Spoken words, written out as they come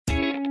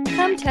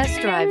Come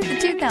test drive the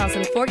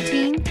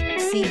 2014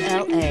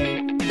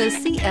 CLA. The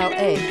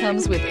CLA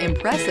comes with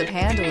impressive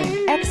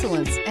handling,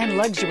 excellence, and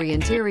luxury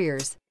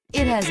interiors.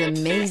 It has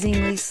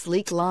amazingly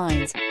sleek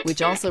lines,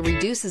 which also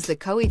reduces the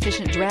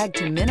coefficient drag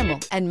to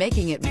minimal and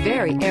making it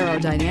very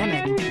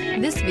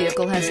aerodynamic. This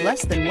vehicle has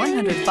less than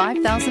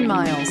 105,000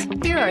 miles.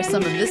 Here are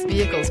some of this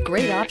vehicle's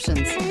great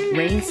options: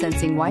 rain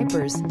sensing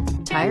wipers,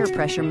 tire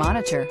pressure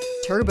monitor,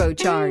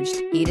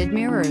 turbocharged, heated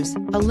mirrors,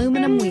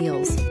 aluminum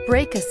wheels,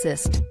 brake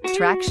assist,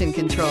 traction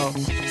control,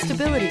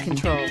 stability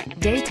control,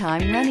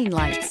 daytime running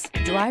lights,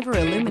 driver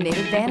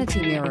illuminated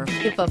vanity mirror.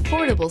 If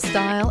affordable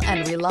style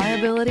and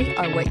reliability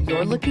are what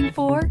you're looking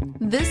for,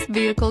 this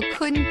vehicle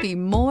couldn't be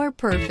more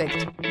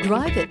perfect.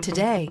 Drive it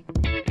today.